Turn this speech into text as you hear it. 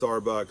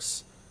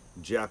Starbucks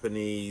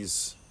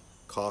Japanese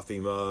coffee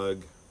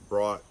mug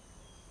brought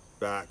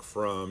back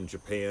from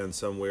Japan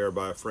somewhere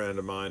by a friend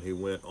of mine who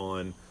went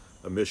on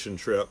a mission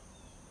trip.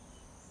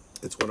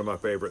 It's one of my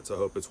favorites. I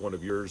hope it's one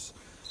of yours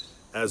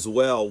as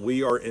well.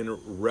 We are in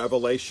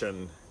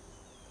Revelation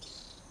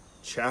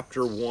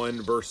chapter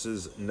 1,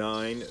 verses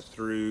 9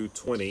 through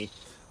 20.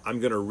 I'm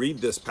going to read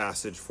this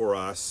passage for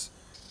us.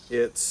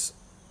 It's,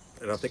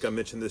 and I think I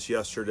mentioned this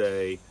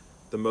yesterday,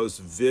 the most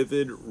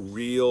vivid,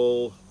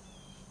 real,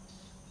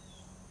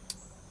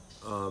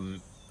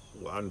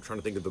 I'm trying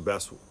to think of the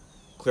best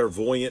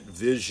clairvoyant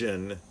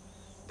vision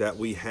that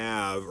we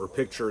have, or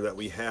picture that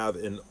we have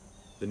in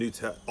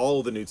all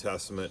of the New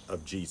Testament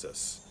of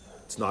Jesus.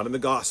 It's not in the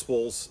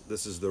Gospels.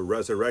 This is the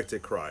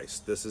resurrected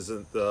Christ. This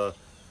isn't the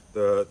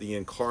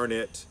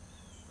incarnate,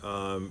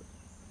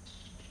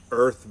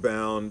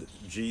 earthbound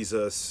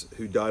Jesus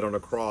who died on a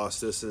cross.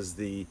 This is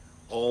the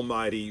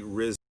almighty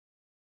risen.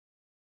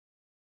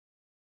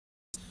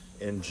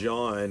 And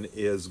John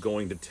is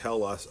going to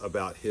tell us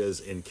about his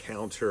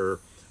encounter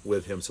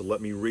with him. So let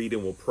me read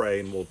and we'll pray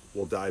and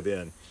we'll dive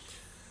in.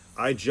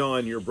 I,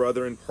 John, your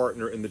brother and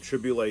partner in the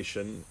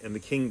tribulation and the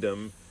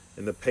kingdom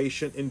and the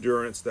patient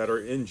endurance that are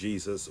in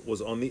Jesus,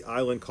 was on the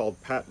island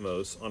called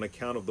Patmos on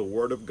account of the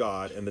word of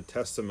God and the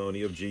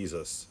testimony of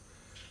Jesus.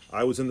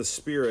 I was in the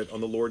Spirit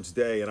on the Lord's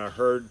day, and I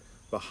heard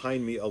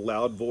behind me a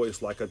loud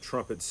voice like a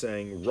trumpet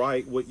saying,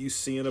 "Write what you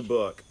see in a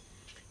book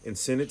and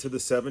send it to the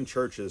seven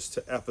churches,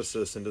 to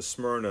Ephesus and to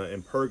Smyrna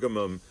and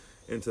Pergamum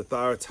and to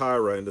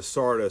Thyatira and to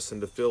Sardis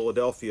and to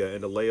Philadelphia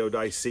and to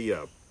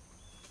Laodicea."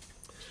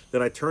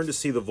 Then I turned to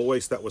see the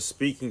voice that was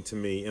speaking to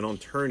me, and on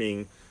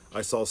turning,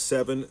 I saw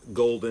 7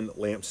 golden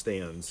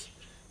lampstands.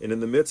 And in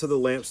the midst of the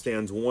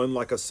lampstands, one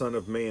like a son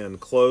of man,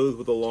 clothed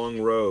with a long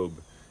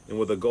robe, and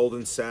with a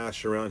golden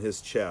sash around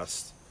his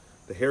chest.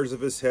 The hairs of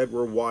his head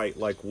were white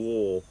like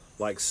wool,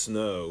 like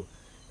snow.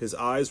 His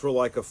eyes were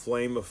like a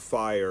flame of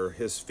fire.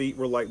 His feet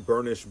were like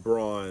burnished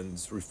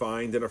bronze,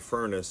 refined in a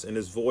furnace, and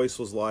his voice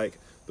was like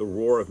the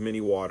roar of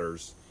many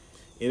waters.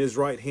 In his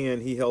right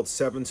hand he held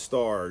 7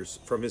 stars.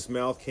 From his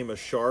mouth came a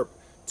sharp,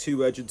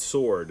 two-edged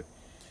sword,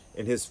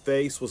 and his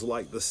face was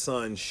like the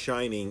sun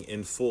shining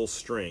in full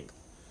strength.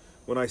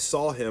 When I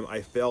saw him,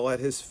 I fell at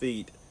his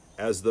feet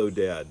as though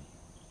dead.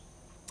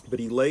 But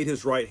he laid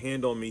his right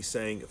hand on me,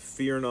 saying,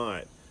 "Fear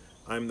not,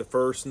 I am the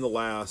first and the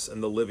last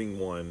and the living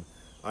one.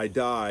 I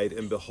died,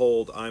 and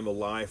behold, I am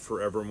alive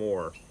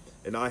forevermore,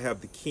 and I have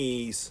the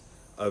keys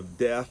of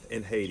death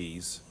and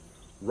Hades.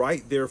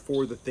 Write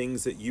therefore the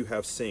things that you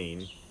have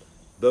seen,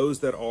 those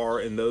that are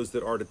and those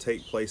that are to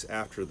take place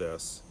after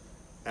this.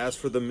 As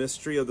for the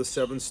mystery of the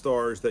 7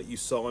 stars that you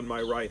saw in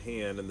my right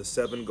hand and the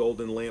 7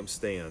 golden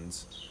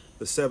lampstands,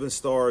 the 7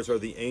 stars are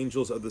the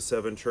angels of the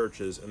 7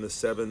 churches, and the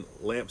 7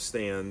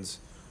 lampstands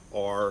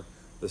are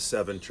the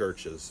 7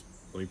 churches.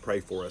 Let me pray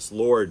for us.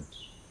 Lord,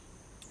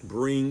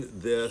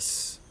 bring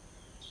this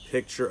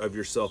picture of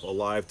yourself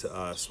alive to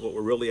us. What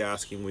we're really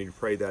asking when we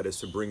pray that is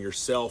to bring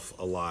yourself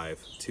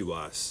alive to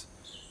us.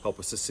 Help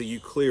us to see you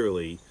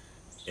clearly,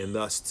 and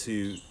thus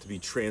to be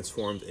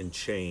transformed and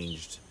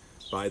changed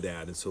by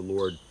that. And so,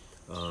 Lord,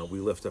 we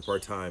lift up our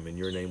time. In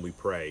your name we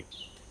pray.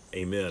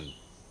 Amen.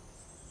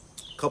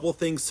 A couple of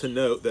things to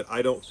note that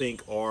I don't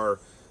think are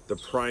the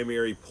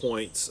primary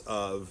points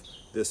of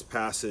this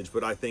passage,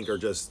 but I think are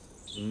just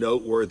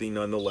noteworthy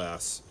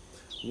nonetheless.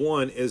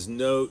 One is,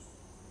 note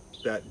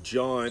that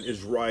John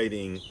is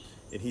writing,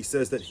 and he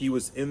says that he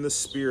was in the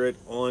Spirit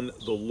on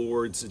the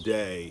Lord's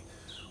day.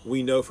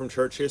 We know from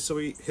church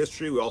history,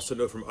 we also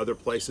know from other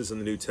places in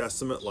the New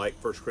Testament, like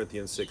 1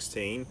 Corinthians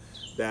 16,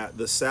 that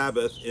the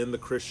Sabbath in the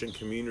Christian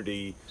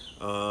community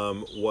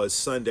was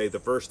Sunday, the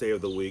first day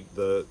of the week.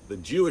 The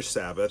Jewish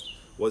Sabbath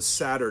was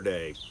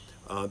Saturday,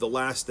 the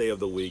last day of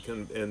the week.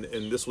 And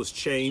this was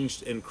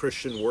changed in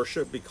Christian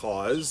worship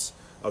because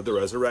of the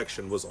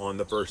resurrection was on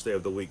the first day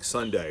of the week,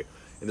 Sunday.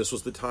 And this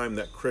was the time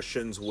that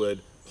Christians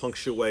would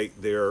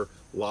punctuate their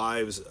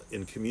lives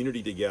in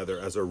community together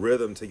as a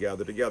rhythm to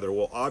gather together.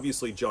 Well,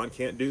 obviously, John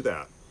can't do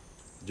that.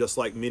 Just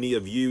like many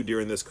of you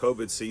during this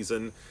COVID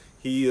season,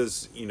 he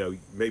is,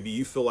 maybe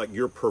you feel like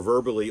you're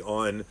proverbially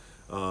on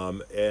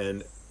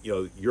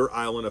your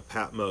island of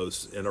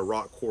Patmos in a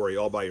rock quarry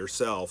all by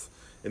yourself.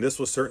 And this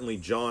was certainly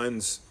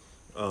John's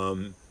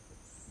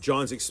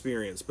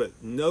experience.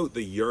 But note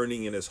the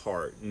yearning in his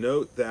heart.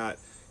 Note that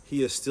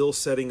he is still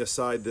setting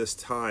aside this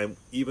time,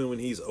 even when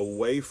he's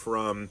away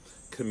from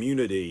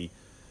community.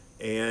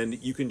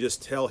 And you can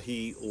just tell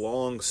he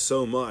longs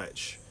so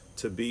much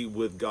to be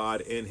with God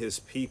and his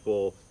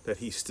people that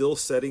he's still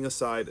setting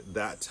aside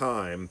that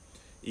time,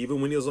 even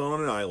when he's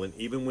on an island,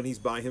 even when he's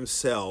by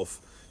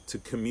himself, to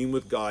commune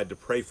with God, to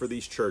pray for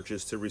these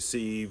churches, to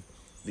receive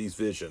these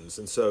visions.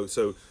 And so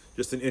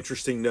just an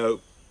interesting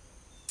note,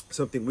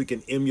 something we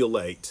can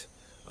emulate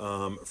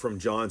from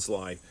John's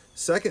life.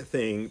 Second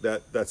thing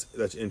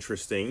that's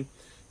interesting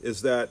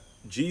is that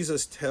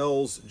Jesus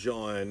tells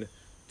John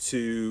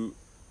to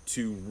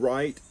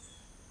write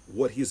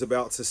what he's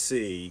about to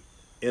see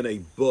in a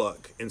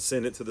book and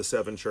send it to the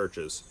 7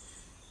 churches.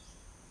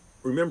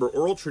 remember,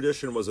 oral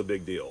tradition was a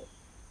big deal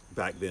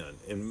back then,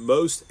 and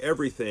most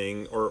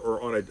everything,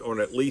 or on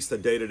at least a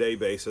day-to-day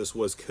basis,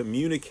 was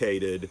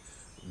communicated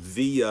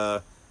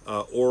via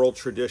oral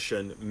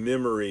tradition,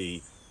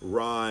 memory,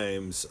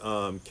 rhymes,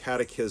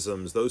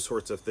 catechisms, those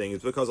sorts of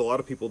things, because a lot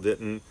of people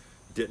didn't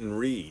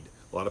read,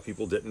 a lot of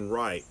people didn't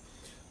write.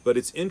 But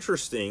it's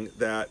interesting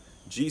that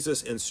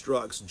Jesus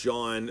instructs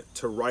John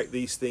to write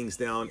these things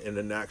down in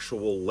an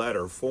actual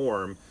letter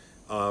form,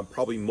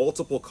 probably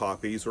multiple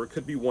copies, or it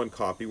could be one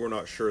copy, we're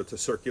not sure, to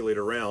circulate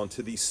around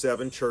to these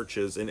 7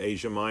 churches in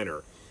Asia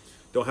Minor.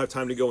 Don't have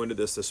time to go into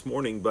this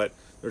morning, but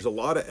there's a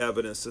lot of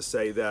evidence to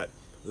say that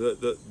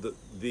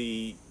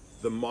the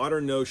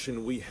modern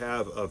notion we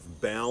have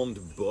of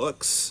bound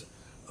books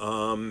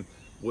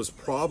was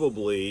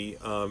probably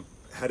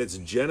had its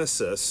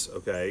genesis,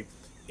 okay,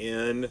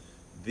 in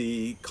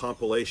the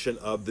compilation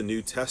of the New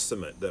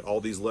Testament, that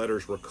all these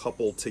letters were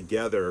coupled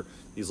together,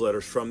 these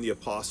letters from the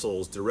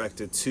apostles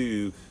directed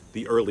to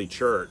the early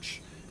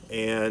church.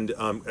 And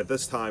at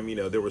this time,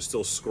 there were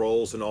still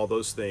scrolls and all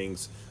those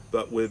things,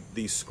 but with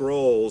these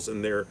scrolls,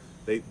 and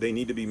they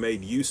need to be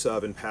made use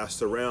of and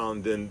passed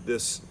around, then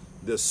this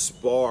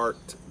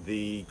sparked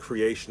the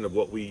creation of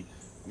what we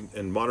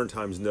in modern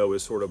times know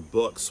as sort of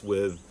books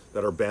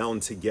that are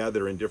bound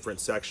together in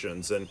different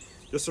sections. And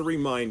just a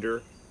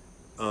reminder,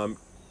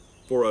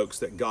 Four Oaks,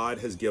 that God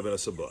has given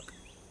us a book,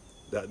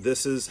 that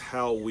this is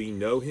how we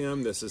know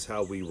him, this is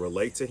how we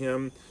relate to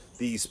him.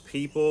 These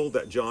people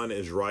that John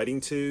is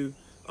writing to,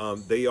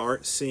 they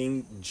aren't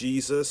seeing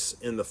Jesus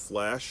in the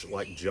flesh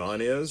like John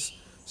is.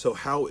 So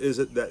how is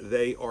it that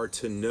they are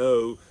to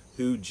know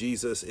who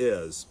Jesus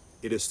is?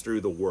 It is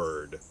through the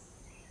Word.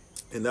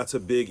 And that's a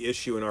big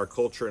issue in our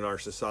culture, in our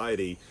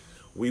society.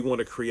 We want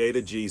to create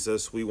a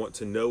Jesus, we want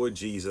to know a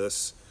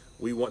Jesus,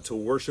 we want to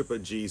worship a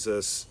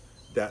Jesus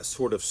that's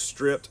sort of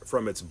stripped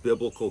from its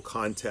biblical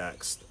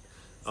context.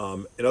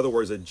 In other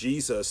words, a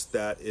Jesus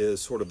that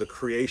is sort of the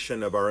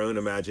creation of our own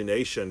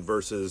imagination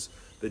versus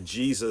the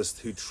Jesus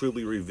who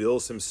truly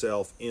reveals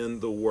himself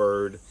in the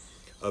Word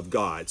of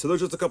God. So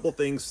there's just a couple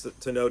things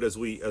to note as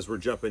we're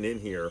jumping in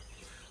here.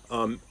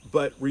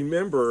 But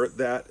remember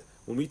that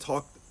when we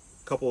talked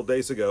a couple of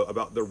days ago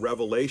about the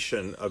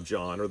revelation of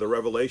John, or the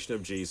revelation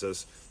of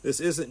Jesus, this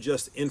isn't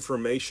just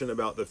information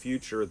about the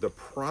future. The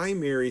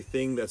primary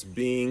thing that's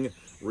being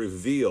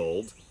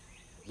revealed,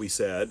 we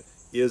said,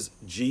 is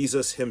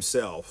Jesus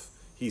himself.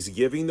 He's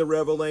giving the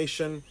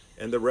revelation,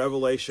 and the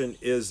revelation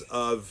is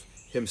of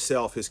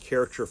himself, his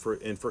character, for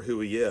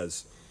who he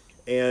is.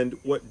 And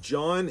what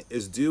John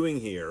is doing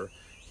here,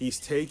 he's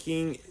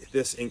taking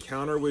this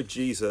encounter with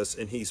Jesus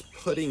and he's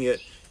putting it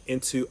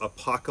into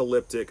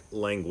apocalyptic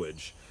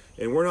language.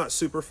 And we're not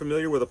super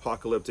familiar with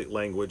apocalyptic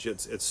language.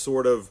 It's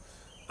sort of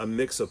a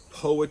mix of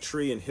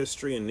poetry and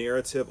history and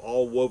narrative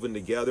all woven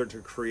together to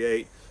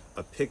create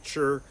a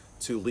picture,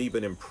 to leave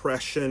an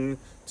impression,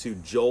 to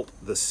jolt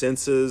the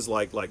senses,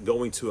 like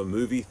going to a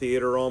movie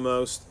theater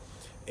almost.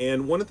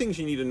 And one of the things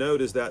you need to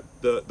note is that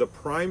the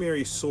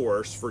primary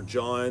source for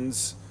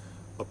John's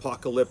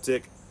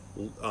apocalyptic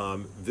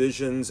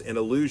visions and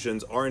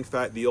illusions are in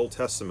fact the Old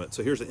Testament.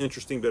 So here's an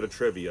interesting bit of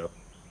trivia.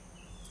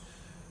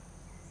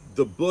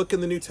 The book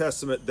in the New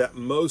Testament that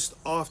most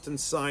often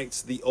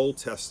cites the Old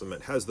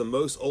Testament, has the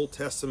most Old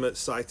Testament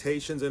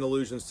citations and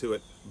allusions to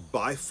it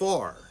by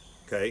far,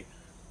 okay,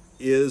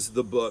 is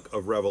the book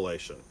of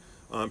Revelation.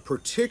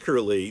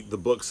 Particularly the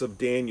books of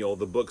Daniel,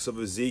 the books of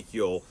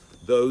Ezekiel,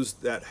 those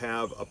that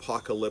have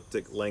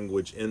apocalyptic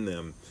language in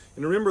them.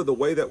 And remember, the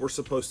way that we're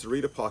supposed to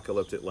read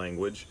apocalyptic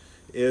language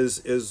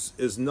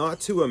is not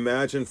to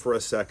imagine for a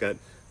second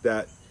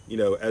that,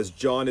 as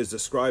John is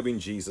describing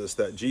Jesus,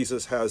 that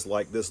Jesus has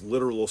like this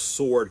literal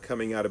sword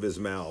coming out of his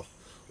mouth,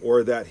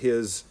 or that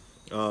his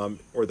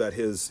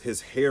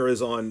hair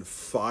is on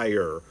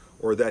fire,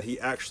 or that he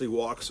actually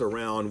walks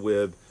around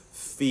with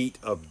feet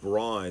of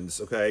bronze.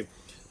 Okay,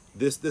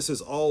 this is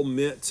all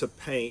meant to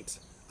paint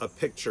a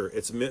picture.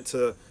 It's meant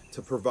to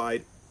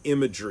provide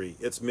imagery.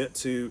 It's meant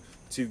to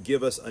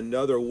give us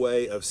another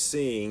way of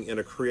seeing, in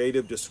a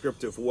creative,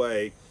 descriptive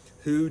way,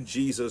 who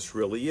Jesus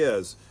really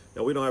is.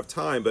 Now, we don't have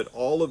time, but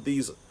all of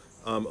these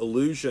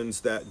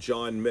allusions that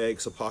John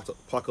makes,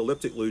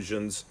 apocalyptic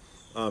allusions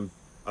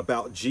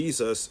about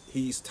Jesus,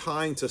 he's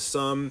tying to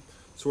some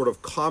sort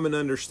of common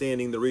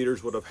understanding the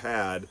readers would have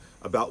had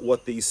about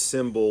what these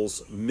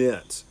symbols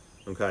meant.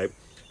 Okay,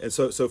 and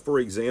so for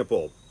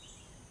example,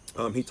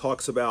 he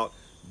talks about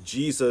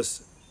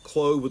Jesus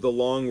clothed with a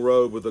long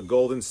robe with a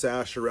golden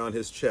sash around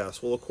his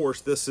chest. Well, of course,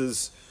 this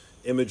is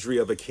imagery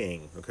of a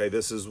king. Okay,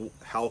 this is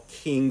how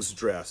kings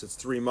dress. It's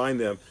to remind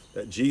them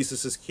that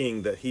Jesus is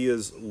king, that he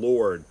is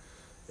Lord.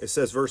 It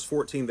says, verse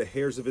 14, the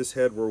hairs of his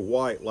head were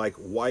white, like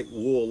white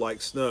wool,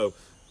 like snow.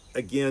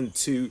 Again,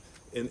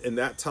 in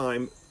that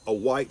time, a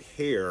white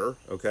hair,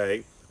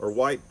 okay, or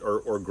white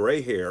or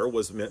gray hair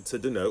was meant to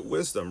denote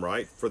wisdom,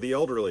 right, for the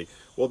elderly.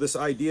 Well, this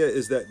idea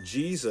is that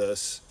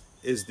Jesus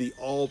is the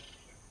all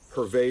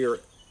purveyor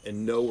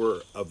and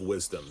knower of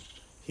wisdom.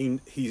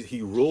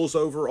 He rules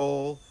over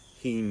all.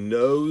 He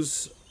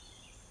knows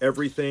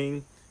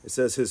everything. It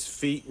says his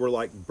feet were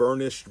like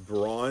burnished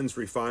bronze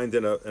refined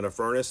in a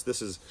furnace.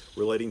 This is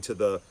relating to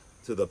the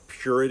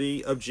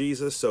purity of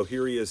Jesus. So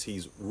here he is,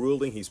 he's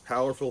ruling, he's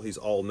powerful, he's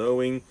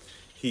all-knowing,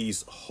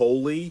 he's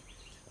holy.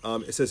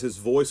 It says his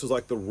voice was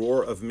like the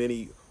roar of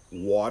many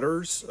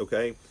waters,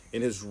 okay?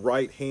 In his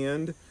right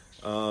hand,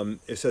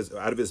 it says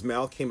out of his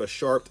mouth came a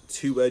sharp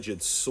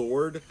two-edged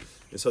sword.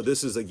 And so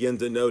this is again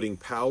denoting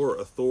power,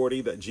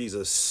 authority, that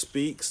Jesus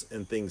speaks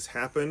and things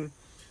happen,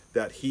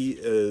 that he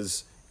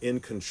is in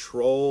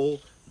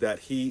control, that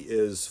he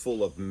is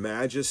full of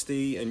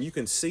majesty. And you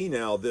can see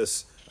now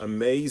this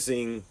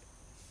amazing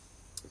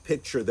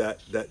picture that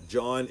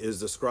John is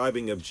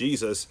describing of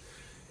Jesus,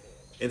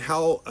 and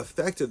how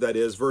effective that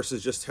is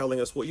versus just telling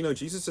us, well,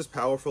 Jesus is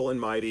powerful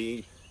and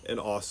mighty and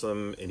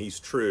awesome and he's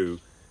true.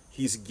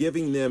 He's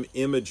giving them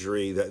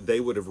imagery that they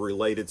would have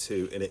related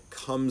to, and it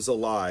comes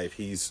alive.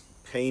 He's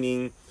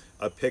painting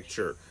a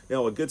picture.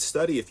 Now, a good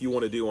study, if you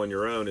want to do on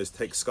your own, is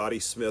take Scotty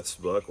Smith's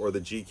book or the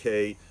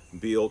G.K.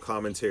 Beale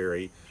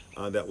commentary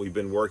that we've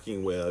been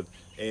working with.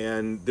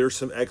 And there's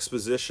some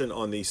exposition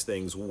on these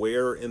things.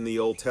 Where in the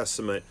Old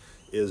Testament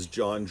is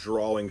John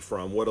drawing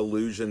from? What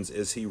allusions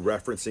is he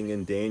referencing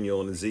in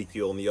Daniel and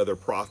Ezekiel and the other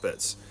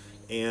prophets?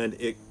 And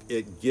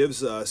it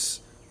gives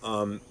us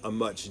a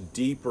much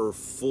deeper,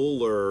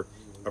 fuller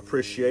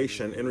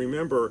appreciation. And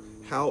remember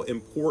how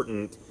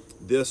important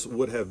this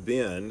would have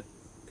been,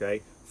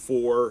 okay,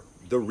 for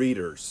the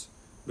readers,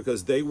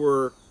 because they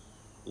were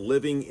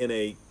living in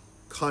a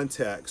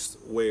context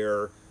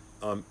where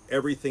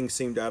everything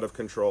seemed out of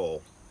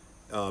control.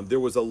 There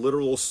was a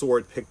literal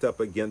sword picked up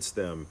against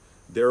them.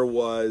 There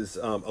was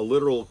a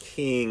literal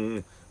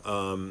king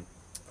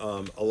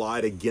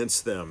allied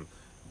against them.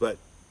 But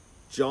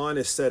John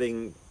is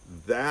setting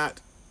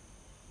that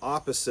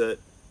opposite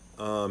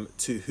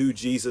to who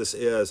Jesus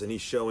is, and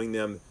he's showing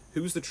them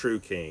who's the true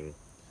king,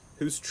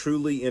 who's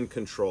truly in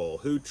control,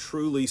 who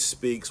truly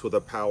speaks with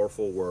a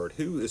powerful word,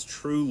 who is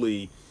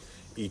truly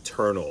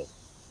eternal.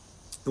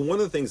 And one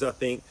of the things I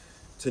think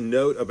to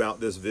note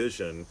about this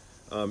vision,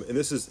 and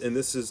this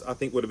is I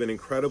think would have been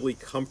incredibly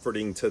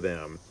comforting to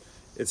them.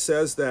 It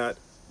says that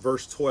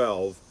verse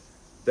 12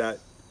 that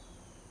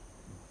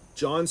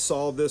John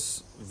saw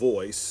this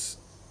voice,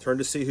 turned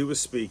to see who was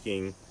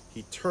speaking.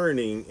 He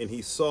turning and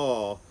he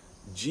saw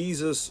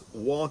Jesus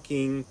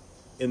walking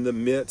in the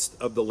midst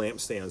of the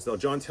lampstands. Now,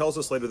 John tells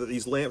us later that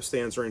these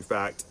lampstands are in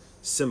fact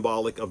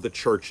symbolic of the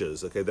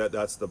churches. Okay,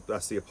 that's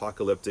the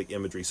apocalyptic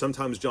imagery.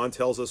 Sometimes John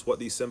tells us what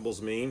these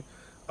symbols mean.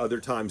 Other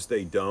times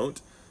they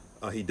don't.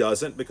 He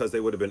doesn't, because they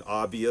would have been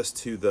obvious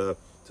to the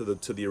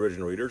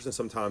original readers, and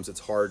sometimes it's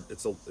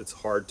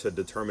hard to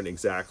determine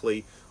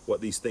exactly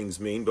what these things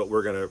mean. But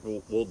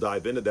we'll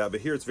dive into that.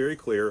 But here it's very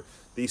clear: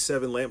 these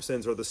 7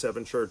 lampstands are the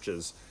 7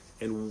 churches,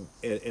 and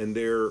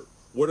they're,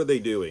 what are they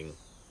doing?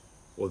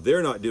 Well,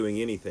 they're not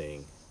doing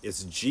anything.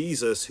 It's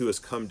Jesus who has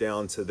come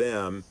down to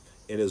them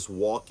and is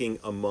walking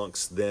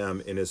amongst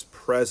them and is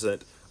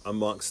present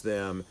amongst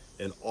them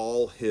in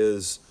all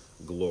his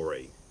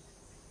glory.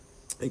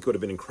 I think it would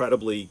have been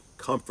incredibly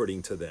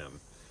comforting to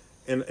them.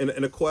 And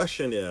a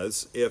question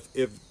is,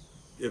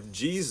 if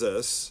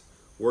Jesus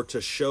were to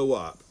show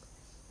up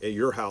at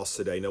your house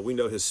today, now we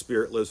know his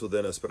spirit lives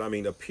within us, but I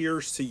mean,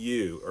 appears to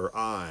you or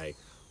I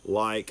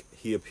like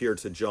he appeared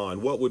to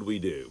John, what would we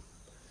do?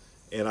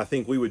 And I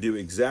think we would do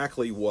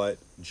exactly what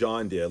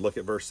John did. Look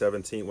at verse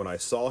 17. When I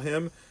saw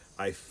him,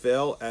 I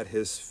fell at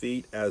his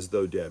feet as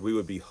though dead. We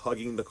would be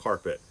hugging the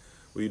carpet.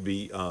 We'd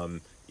be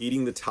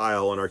eating the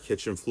tile on our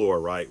kitchen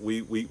floor, right?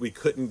 We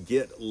couldn't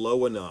get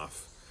low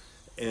enough,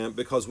 and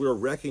because we were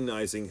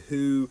recognizing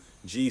who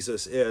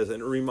Jesus is.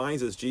 And it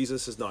reminds us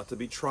Jesus is not to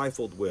be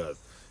trifled with.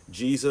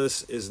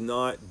 Jesus is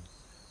not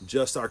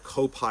just our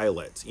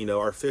co-pilot,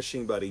 our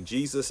fishing buddy.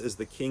 Jesus is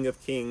the King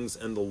of Kings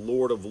and the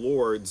Lord of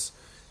Lords,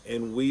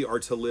 and we are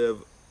to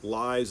live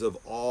lives of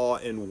awe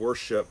and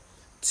worship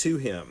to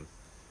him.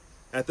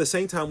 At the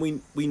same time,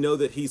 we know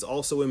that he's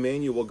also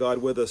Emmanuel, God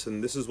with us,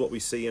 and this is what we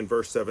see in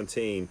verse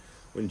 17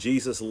 when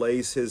Jesus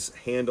lays his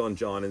hand on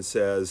John and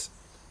says,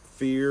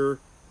 "Fear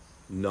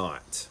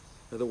not."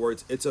 In other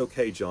words, it's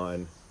okay,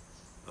 John.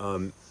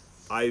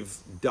 I've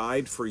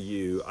died for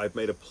you. I've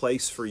made a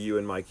place for you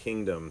in my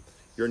kingdom.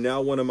 You're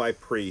now one of my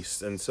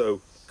priests, and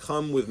so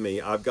come with me.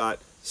 I've got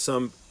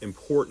some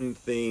important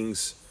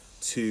things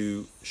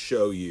to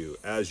show you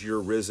as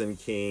your risen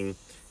King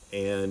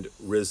and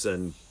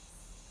risen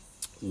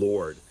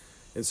Lord.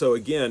 And so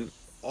again,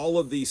 all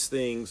of these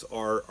things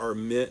are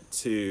meant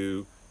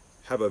to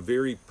have a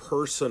very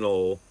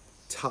personal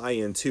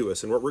tie-in to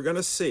us. And what we're going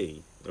to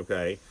see,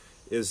 okay,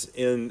 is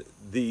in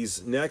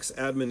these next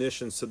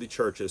admonitions to the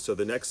churches. So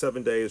the next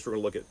 7 days, we're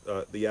going to look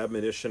at the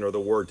admonition or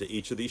the word to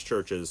each of these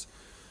churches.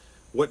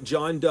 What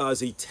John does,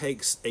 he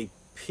takes a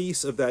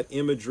piece of that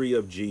imagery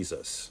of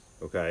Jesus,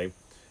 okay,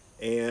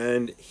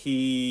 and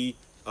he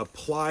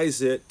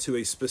applies it to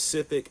a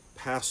specific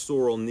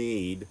pastoral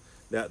need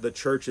that the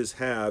churches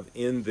have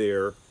in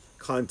their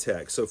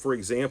context. So for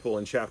example,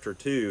 in chapter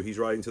 2, he's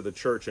writing to the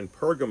church in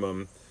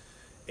Pergamum,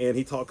 And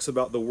he talks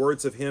about the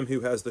words of him who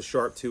has the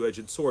sharp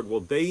two-edged sword.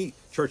 Well,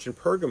 church in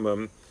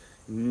Pergamum,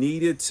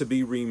 needed to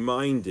be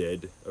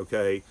reminded,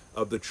 okay,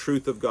 of the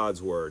truth of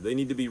God's word. They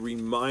need to be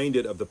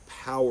reminded of the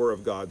power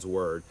of God's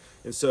word.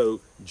 And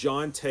so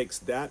John takes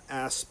that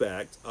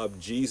aspect of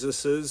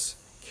Jesus's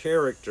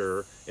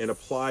character and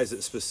applies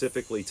it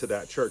specifically to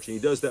that church. And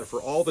he does that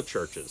for all the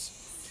churches.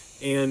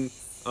 And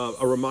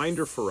a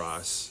reminder for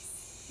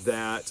us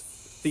that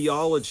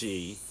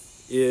theology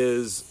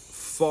is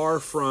far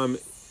from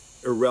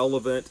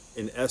irrelevant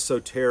and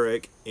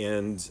esoteric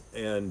and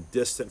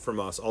distant from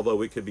us,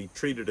 although it could be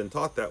treated and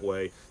taught that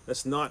way.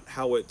 That's not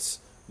how it's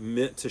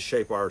meant to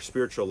shape our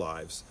spiritual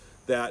lives.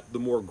 That the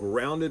more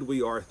grounded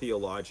we are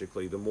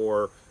theologically, the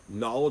more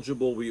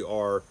knowledgeable we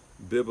are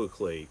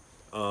biblically,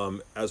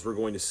 as we're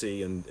going to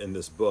see in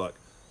this book,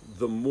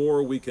 the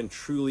more we can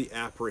truly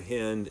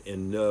apprehend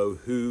and know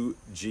who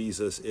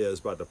Jesus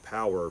is by the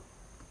power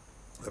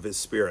of his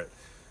Spirit.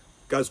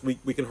 Guys,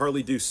 we can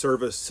hardly do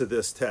service to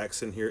this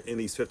text in here in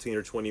these 15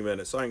 or 20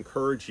 minutes. So I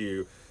encourage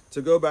you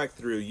to go back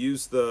through,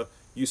 use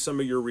some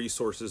of your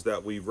resources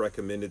that we've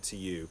recommended to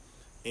you,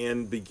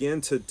 and begin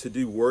to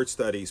do word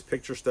studies,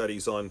 picture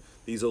studies on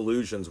these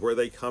allusions, where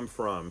they come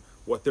from,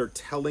 what they're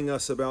telling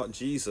us about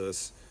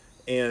Jesus,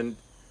 and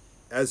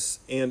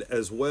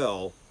as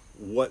well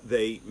what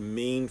they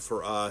mean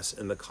for us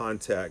in the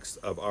context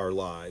of our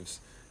lives.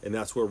 And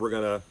that's where we're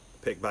going to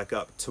pick back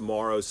up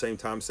tomorrow, same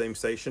time, same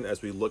station,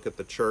 as we look at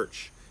the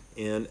church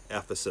in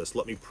Ephesus.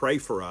 Let me pray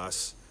for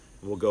us,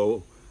 and we'll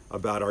go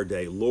about our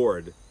day.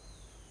 Lord,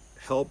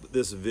 help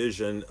this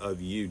vision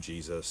of you,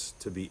 Jesus,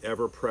 to be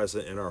ever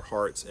present in our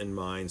hearts and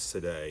minds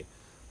today.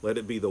 Let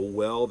it be the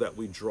well that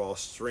we draw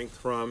strength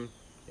from.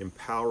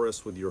 Empower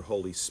us with your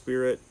Holy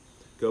Spirit.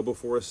 Go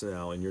before us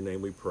now. In your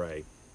name we pray.